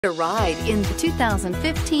A ride in the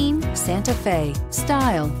 2015 Santa Fe.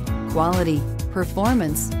 Style, quality,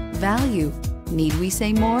 performance, value. Need we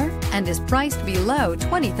say more? And is priced below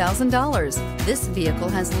 $20,000. This vehicle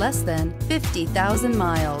has less than 50,000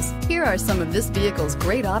 miles. Here are some of this vehicle's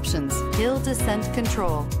great options: hill descent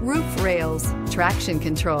control, roof rails, traction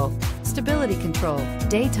control, stability control,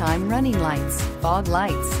 daytime running lights, fog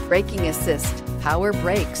lights, braking assist, power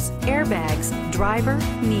brakes, airbags, driver,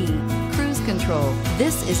 knee, cruise control.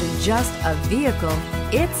 This isn't just a vehicle,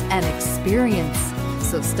 it's an experience.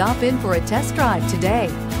 So stop in for a test drive today.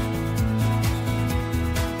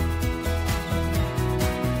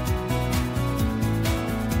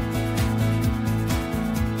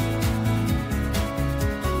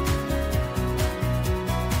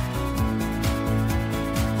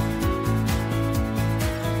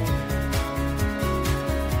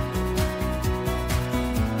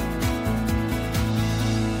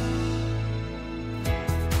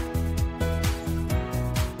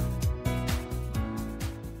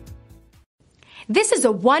 This is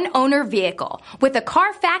a one-owner vehicle with a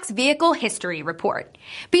CARFAX Vehicle History Report.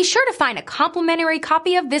 Be sure to find a complimentary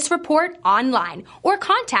copy of this report online or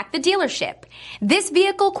contact the dealership. This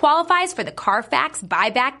vehicle qualifies for the CARFAX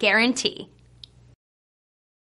Buyback Guarantee.